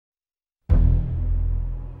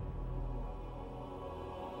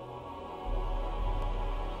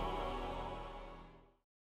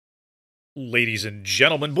Ladies and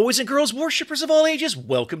gentlemen, boys and girls, worshippers of all ages,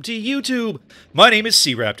 welcome to YouTube! My name is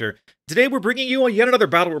SeaRaptor. Today we're bringing you yet another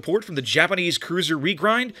battle report from the Japanese cruiser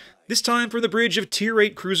regrind, this time from the bridge of Tier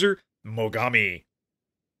 8 cruiser Mogami.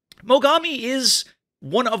 Mogami is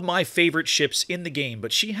one of my favorite ships in the game,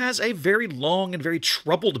 but she has a very long and very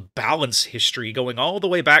troubled balance history going all the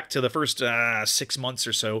way back to the first 6 months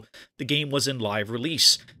or so the game was in live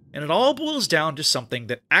release. And it all boils down to something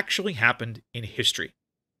that actually happened in history.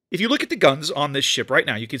 If you look at the guns on this ship right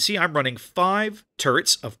now, you can see I'm running 5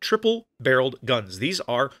 turrets of triple-barreled guns. These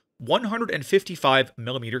are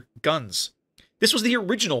 155mm guns. This was the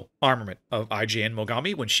original armament of IJN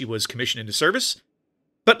Mogami when she was commissioned into service.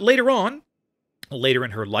 But later on, later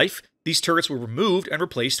in her life, these turrets were removed and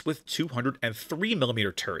replaced with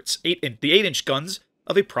 203mm turrets, the 8-inch guns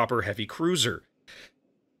of a proper heavy cruiser.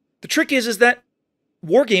 The trick is that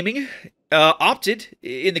Wargaming opted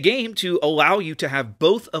in the game to allow you to have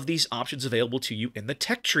both of these options available to you in the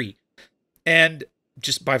tech tree. And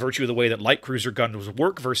just by virtue of the way that light cruiser guns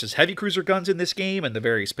work versus heavy cruiser guns in this game, and the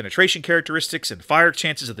various penetration characteristics and fire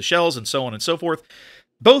chances of the shells and so on and so forth,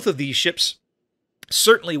 both of these ships,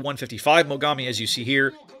 certainly 155 Mogami, as you see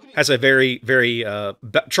here, has a very, very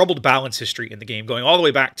troubled balance history in the game, going all the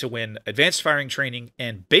way back to when advanced firing training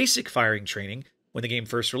and basic firing training, when the game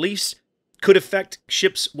first released, could affect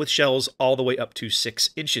ships with shells all the way up to 6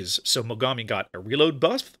 inches. So Mogami got a reload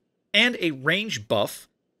buff and a range buff.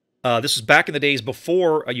 This was back in the days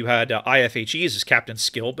before you had IFHE as his captain's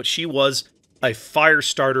skill, but she was a fire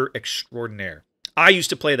starter extraordinaire. I used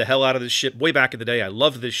to play the hell out of this ship way back in the day. I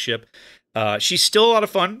loved this ship. She's still a lot of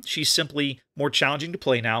fun. She's simply more challenging to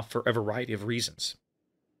play now for a variety of reasons.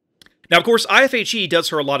 Now, of course, IFHE does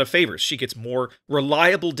her a lot of favors. She gets more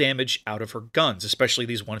reliable damage out of her guns, especially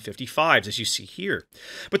these 155s, as you see here.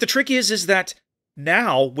 But the trick is that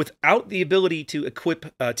now, without the ability to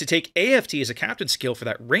equip, to take AFT as a captain skill for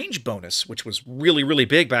that range bonus, which was really, really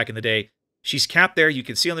big back in the day, she's capped there, you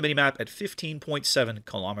can see on the minimap, at 15.7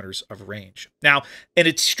 kilometers of range. Now, in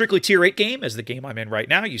a strictly Tier 8 game, as the game I'm in right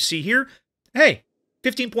now, you see here, hey,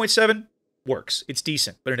 15.7 works. It's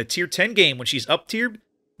decent. But in a Tier 10 game, when she's up-tiered,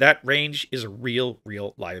 that range is a real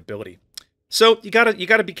liability. So you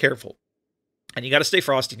gotta be careful. And you gotta stay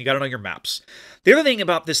frosty, and you gotta know your maps. The other thing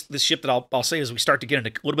about this ship that I'll say as we start to get into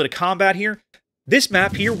a little bit of combat here, this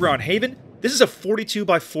map here, we're on Haven, this is a 42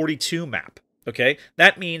 by 42 map. Okay?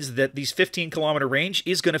 That means that these 15-kilometer range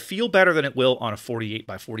is gonna feel better than it will on a 48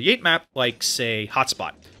 by 48 map, like, say,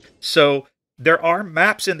 Hotspot. So there are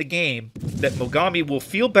maps in the game that Mogami will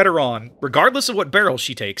feel better on, regardless of what barrel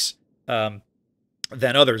she takes,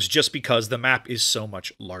 than others, just because the map is so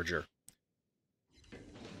much larger.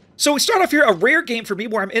 So we start off here, a rare game for me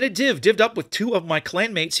where I'm in a div'd up with 2 of my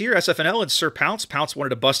clanmates here, SFNL and Sir Pounce. Pounce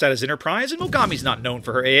wanted to bust out his Enterprise, and Mogami's not known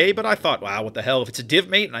for her AA, but I thought, wow, what the hell, if it's a div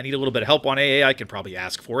mate and I need a little bit of help on AA, I can probably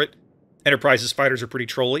ask for it. Enterprise's fighters are pretty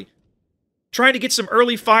trolly. Trying to get some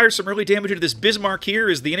early fire, some early damage into this Bismarck here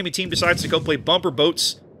as the enemy team decides to go play bumper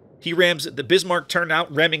boats. He rams, the Bismarck turned out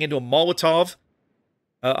ramming into a Molotov.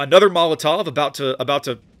 Another Molotov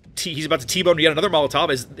he's about to T-bone yet another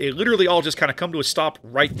Molotov, as they literally all just kind of come to a stop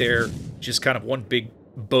right there. Just kind of one big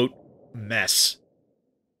boat mess.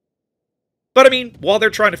 But I mean, while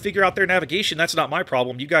they're trying to figure out their navigation, that's not my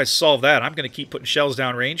problem. You guys solve that. I'm going to keep putting shells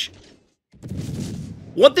down range.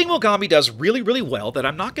 One thing Mogami does really well that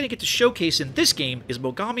I'm not going to get to showcase in this game is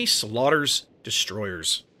Mogami slaughters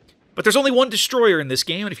destroyers. But there's only one destroyer in this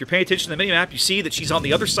game, and if you're paying attention to the minimap, you see that she's on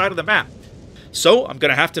the other side of the map. So I'm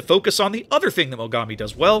going to have to focus on the other thing that Mogami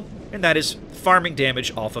does well, and that is farming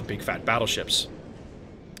damage off of big fat battleships.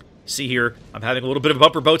 See here, I'm having a little bit of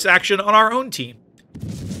bumper boats action on our own team.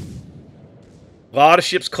 A lot of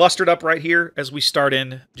ships clustered up right here as we start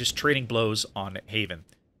in, just trading blows on Haven.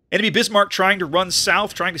 Enemy Bismarck trying to run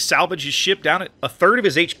south, trying to salvage his ship down at 1/3 of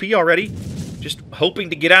his HP already. Just hoping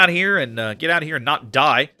to get out here and not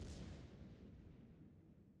die.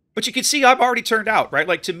 But you can see I've already turned out, right?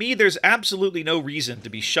 Like, to me, there's absolutely no reason to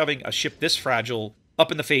be shoving a ship this fragile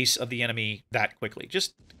up in the face of the enemy that quickly.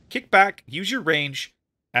 Just kick back, use your range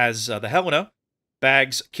as the Helena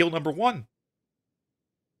bags kill number 1.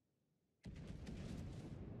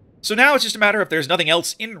 So now it's just a matter if there's nothing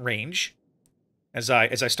else in range. As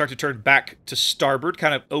I start to turn back to starboard,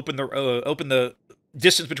 kind of open the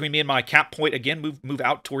distance between me and my cap point again, move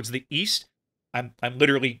out towards the east. I'm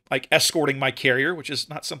literally, like, escorting my carrier, which is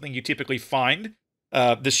not something you typically find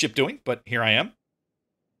this ship doing, but here I am.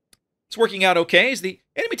 It's working out okay as the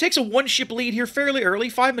enemy takes a 1-ship lead here fairly early,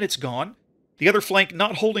 5 minutes gone. The other flank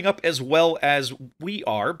not holding up as well as we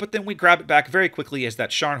are, but then we grab it back very quickly as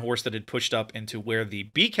that Scharnhorst that had pushed up into where the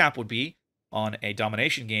B cap would be on a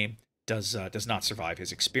domination game does not survive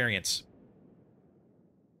his experience.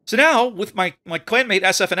 So now, with my clanmate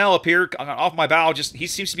SFNL up here, off my bow, he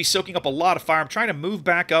seems to be soaking up a lot of fire. I'm trying to move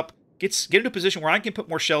back up, get into a position where I can put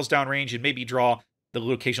more shells downrange and maybe draw the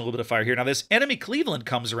occasional little bit of fire here. Now, this enemy Cleveland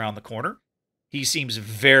comes around the corner. He seems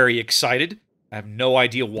very excited. I have no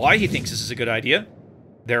idea why he thinks this is a good idea.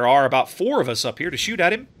 There are about 4 of us up here to shoot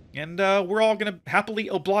at him, and we're all going to happily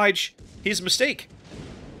oblige his mistake.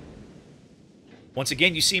 Once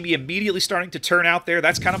again, you see me immediately starting to turn out there.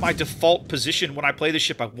 That's kind of my default position when I play this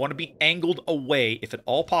ship. I want to be angled away, if at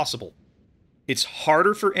all possible. It's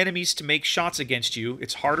harder for enemies to make shots against you.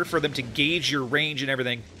 It's harder for them to gauge your range and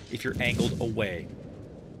everything if you're angled away.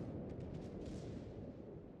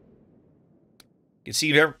 You can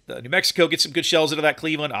see there, New Mexico gets some good shells into that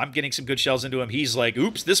Cleveland. I'm getting some good shells into him. He's like,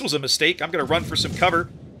 oops, this was a mistake. I'm going to run for some cover.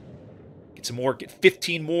 Get some more, get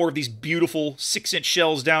 15 more of these beautiful 6-inch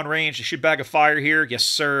shells downrange. I should bag a fire here. Yes,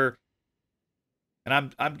 sir.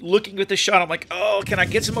 And I'm looking at this shot. I'm like, oh, can I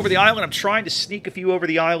get some over the island? I'm trying to sneak a few over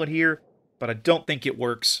the island here, but I don't think it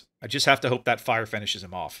works. I just have to hope that fire finishes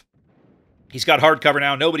him off. He's got hard cover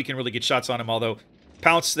now. Nobody can really get shots on him, although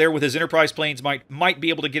Pounce there with his Enterprise planes might be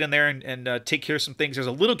able to get in there and take care of some things. There's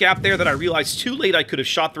a little gap there that I realized too late I could have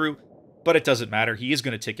shot through, but it doesn't matter. He is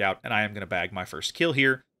going to tick out, and I am going to bag my first kill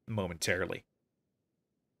here momentarily.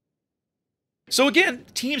 So again,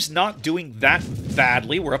 team's not doing that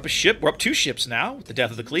badly. We're up a ship. We're up 2 ships now with the death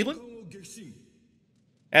of the Cleveland.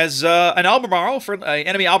 As an Albemarle,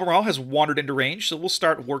 enemy Albemarle has wandered into range, so we'll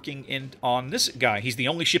start working in on this guy. He's the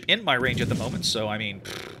only ship in my range at the moment, so I mean,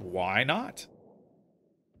 why not?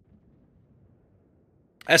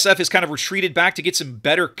 SF has kind of retreated back to get some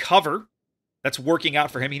better cover. That's working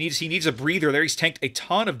out for him. He needs a breather there. He's tanked a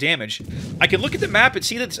ton of damage. I can look at the map and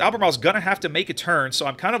see that this Albemarle's going to have to make a turn, so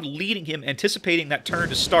I'm kind of leading him, anticipating that turn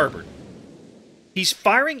to starboard. He's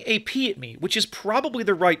firing AP at me, which is probably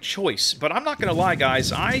the right choice, but I'm not going to lie,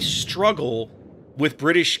 guys. I struggle with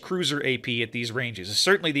British cruiser AP at these ranges,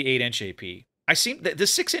 certainly the 8-inch AP. The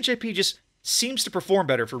 6-inch AP just seems to perform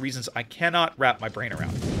better for reasons I cannot wrap my brain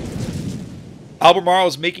around. Albemarle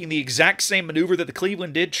is making the exact same maneuver that the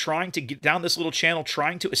Cleveland did, trying to get down this little channel,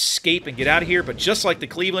 trying to escape and get out of here, but just like the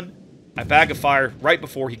Cleveland, I bag a fire right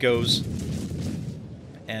before he goes,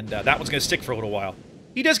 and that one's going to stick for a little while.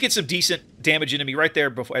 He does get some decent damage into me right there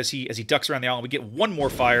before, as he ducks around the island. We get one more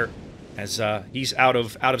fire as he's out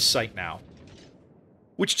of sight now,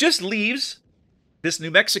 which just leaves this New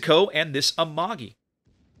Mexico and this Amagi.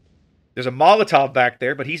 There's a Molotov back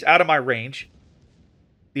there, but he's out of my range.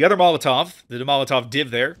 The other Molotov, the Molotov div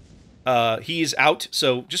there, he is out,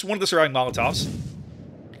 so just one of the surviving Molotovs.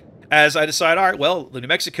 As I decide, all right, well, the New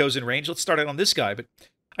Mexico's in range, let's start it on this guy. But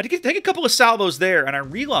I take a couple of salvos there, and I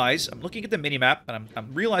realize, I'm looking at the minimap, and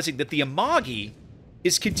I'm realizing that the Amagi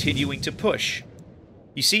is continuing to push.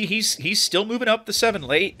 You see, he's still moving up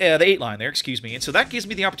the 8 line there, excuse me, and so that gives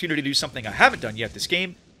me the opportunity to do something I haven't done yet this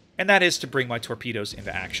game, and that is to bring my torpedoes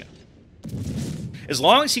into action. As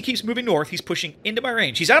long as he keeps moving north, he's pushing into my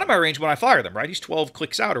range. He's out of my range when I fire them, right? He's 12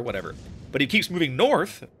 clicks out or whatever. But he keeps moving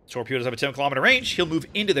north. Torpedoes have a 10-kilometer range. He'll move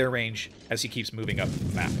into their range as he keeps moving up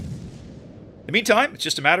the map. In the meantime, it's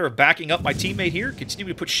just a matter of backing up my teammate here,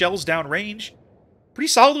 continuing to put shells down range. Pretty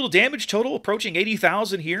solid little damage total, approaching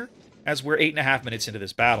 80,000 here, as we're 8.5 minutes into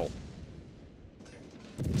this battle.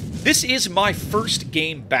 This is my first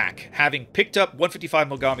game back, having picked up 155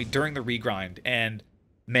 Mogami during the regrind, and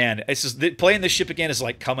man, playing this ship again is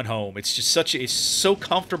like coming home. It's just it's so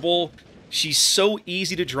comfortable. She's so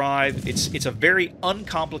easy to drive. It's a very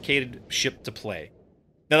uncomplicated ship to play.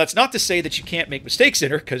 Now, that's not to say that you can't make mistakes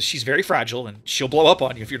in her, because she's very fragile and she'll blow up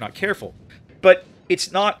on you if you're not careful. But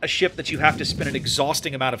it's not a ship that you have to spend an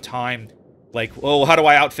exhausting amount of time like, oh, how do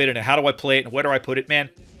I outfit it and how do I play it and where do I put it? Man,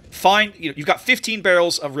 you've got 15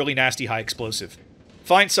 barrels of really nasty high explosive.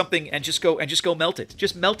 Find something and just go melt it.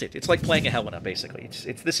 Just melt it. It's like playing a Helena, basically.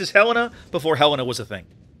 This is Helena before Helena was a thing.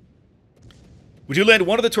 We do land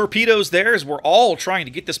one of the torpedoes there as we're all trying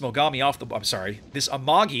to get this Mogami off the... this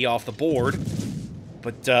Amagi off the board.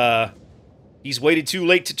 But he's waited too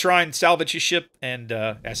late to try and salvage his ship, and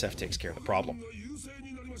SF takes care of the problem.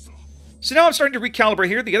 So now I'm starting to recalibrate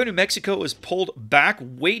here. The other New Mexico is pulled back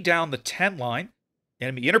way down the 10 line.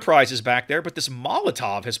 Enemy Enterprise is back there, but this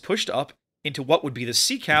Molotov has pushed up into what would be the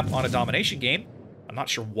sea cap on a domination game. I'm not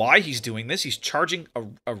sure why he's doing this. He's charging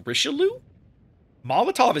a Richelieu?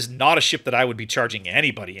 Molotov is not a ship that I would be charging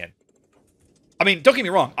anybody in. I mean, don't get me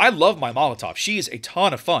wrong. I love my Molotov. She is a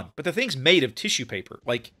ton of fun. But the thing's made of tissue paper.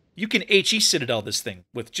 Like, you can HE Citadel this thing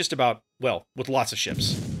with just about, well, with lots of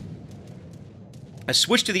ships. I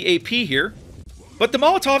switched to the AP here. But the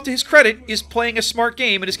Molotov, to his credit, is playing a smart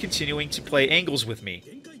game and is continuing to play angles with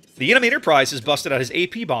me. The enemy Enterprise has busted out his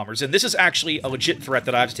AP bombers, and this is actually a legit threat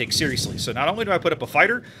that I have to take seriously. So not only do I put up a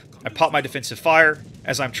fighter, I pop my defensive fire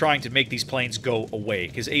as I'm trying to make these planes go away,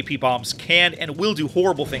 because AP bombs can and will do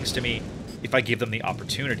horrible things to me if I give them the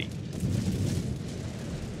opportunity.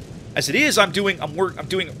 As it is, I'm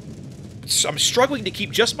struggling to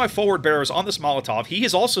keep just my forward barrels on this Molotov. He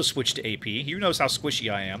has also switched to AP. He knows how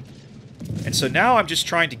squishy I am. And so now I'm just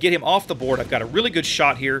trying to get him off the board. I've got a really good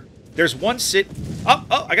shot here. There's one sit.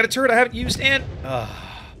 Oh, I got a turret I haven't used, and...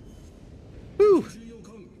 Whew.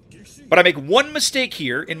 But I make one mistake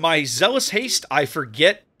here. In my zealous haste, I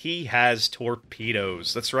forget he has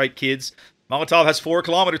torpedoes. That's right, kids. Molotov has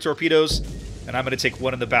 4-kilometer torpedoes, and I'm going to take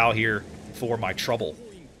one in the bow here for my trouble.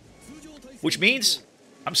 Which means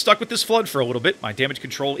I'm stuck with this flood for a little bit. My damage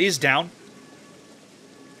control is down.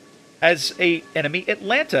 As a enemy,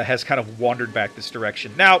 Atlanta has kind of wandered back this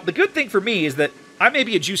direction. Now, the good thing for me is that I may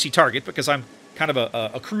be a juicy target because I'm kind of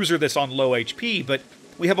a cruiser that's on low HP, but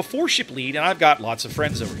we have a 4-ship lead, and I've got lots of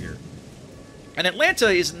friends over here. And Atlanta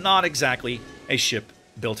is not exactly a ship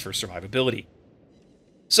built for survivability.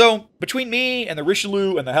 So, between me and the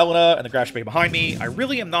Richelieu and the Helena and the Graf Spee behind me, I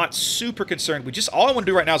really am not super concerned. All I want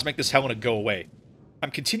to do right now is make this Helena go away. I'm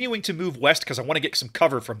continuing to move west because I want to get some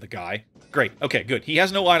cover from the guy. Great. Okay, good. He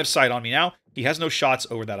has no line of sight on me now. He has no shots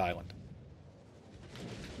over that island.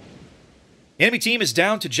 The enemy team is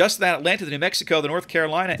down to just that Atlanta, the New Mexico, the North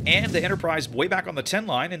Carolina, and the Enterprise way back on the 10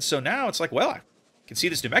 line. And so now it's like, well, I can see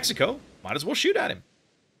this New Mexico. Might as well shoot at him.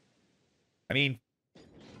 I mean,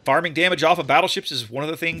 farming damage off of battleships is one of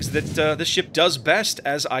the things that this ship does best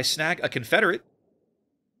as I snag a Confederate.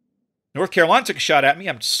 North Carolina took a shot at me.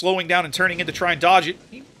 I'm slowing down and turning in to try and dodge it.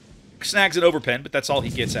 He snags an overpen, but that's all he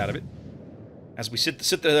gets out of it. As we send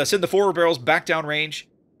the forward barrels back down range,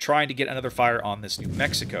 trying to get another fire on this New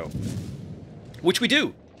Mexico. Which we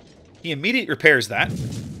do. He immediately repairs that.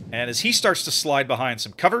 And as he starts to slide behind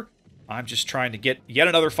some cover, I'm just trying to get yet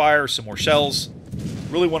another fire, some more shells.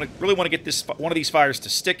 Really want to get one of these fires to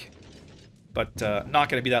stick, but not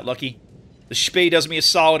going to be that lucky. The Spee does me a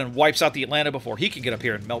solid and wipes out the Atlanta before he can get up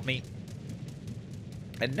here and melt me.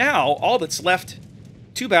 And now, all that's left,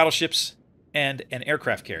 2 battleships and an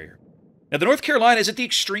aircraft carrier. Now, the North Carolina is at the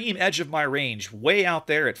extreme edge of my range, way out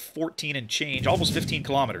there at 14 and change, almost 15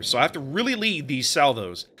 kilometers. So I have to really lead these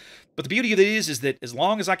salvos. But the beauty of it is that as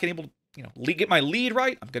long as I can get my lead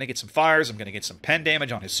right, I'm going to get some fires, I'm going to get some pen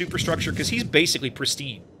damage on his superstructure, because he's basically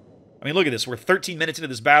pristine. I mean, look at this. We're 13 minutes into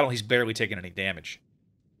this battle, he's barely taking any damage.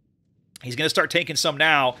 He's going to start taking some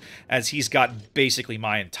now, as he's got basically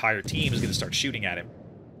my entire team is going to start shooting at him.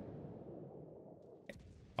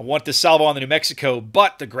 I want this salvo on the New Mexico,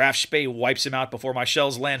 but the Graf Spee wipes him out before my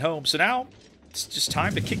shells land home. So now, it's just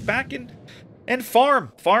time to kick back and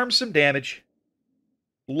farm. Farm some damage.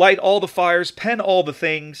 Light all the fires, pen all the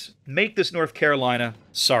things, make this North Carolina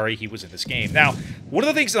sorry he was in this game. Now, one of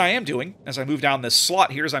the things that I am doing, as I move down this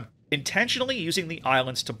slot here, is I'm intentionally using the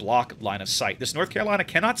islands to block line of sight. This North Carolina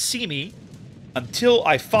cannot see me until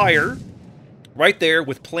I fire right there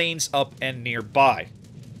with planes up and nearby.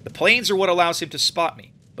 The planes are what allows him to spot me.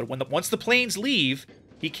 But once the planes leave,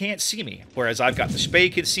 he can't see me. Whereas I've got the Spee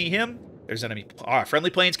can see him. There's enemy friendly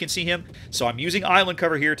planes can see him. So I'm using island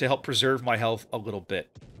cover here to help preserve my health a little bit.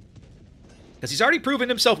 Because he's already proven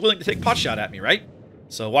himself willing to take potshot at me, right?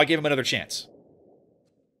 So why give him another chance?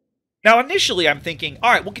 Now, initially, I'm thinking,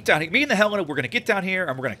 all right, we'll get down here. Me and the Helena, we're going to get down here,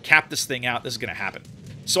 and we're going to cap this thing out. This is going to happen.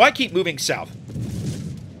 So I keep moving south.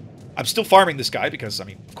 I'm still farming this guy because, I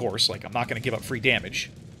mean, of course, like, I'm not going to give up free damage.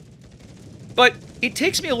 But it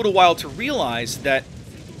takes me a little while to realize that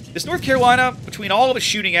this North Carolina, between all of us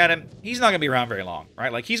shooting at him, he's not going to be around very long,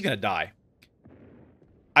 right? Like, he's going to die.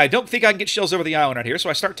 I don't think I can get shells over the island right here, so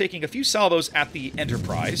I start taking a few salvos at the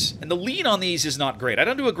Enterprise. And the lead on these is not great. I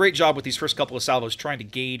don't do a great job with these first couple of salvos trying to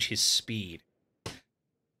gauge his speed.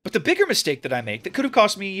 But the bigger mistake that I make, that could have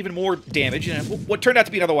cost me even more damage, and what turned out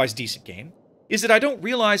to be an otherwise decent game, is that I don't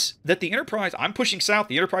realize that the Enterprise, I'm pushing south,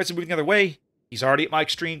 the Enterprise is moving the other way. He's already at my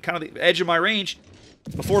extreme, kind of the edge of my range.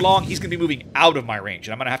 Before long, he's going to be moving out of my range,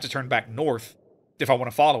 and I'm going to have to turn back north if I want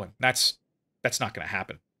to follow him. That's not going to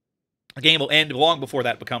happen. The game will end long before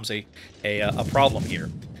that becomes a problem here.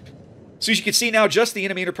 So as you can see now, just the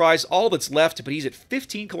enemy Enterprise, all that's left, but he's at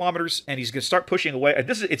 15 kilometers, and he's going to start pushing away. And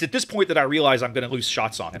it's at this point that I realize I'm going to lose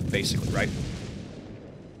shots on him, basically, right?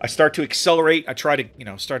 I start to accelerate. I try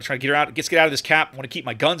to, start trying to get out of this cap. I want to keep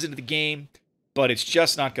my guns into the game, but it's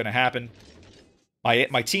just not going to happen.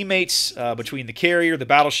 My teammates, between the carrier, the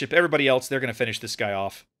battleship, everybody else, they're going to finish this guy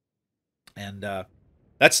off. And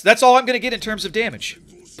that's all I'm going to get in terms of damage.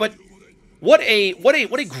 But What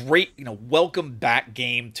a great, welcome back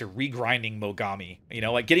game to regrinding Mogami.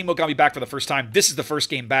 Like getting Mogami back for the first time. This is the first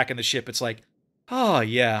game back in the ship. It's like, oh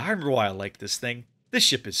yeah, I remember why I like this thing. This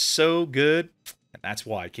ship is so good. And that's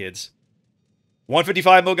why, kids.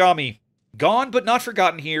 155 Mogami. Gone but not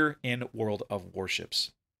forgotten here in World of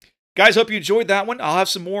Warships. Guys, hope you enjoyed that one. I'll have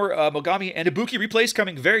some more Mogami and Ibuki replays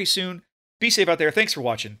coming very soon. Be safe out there. Thanks for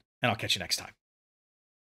watching, and I'll catch you next time.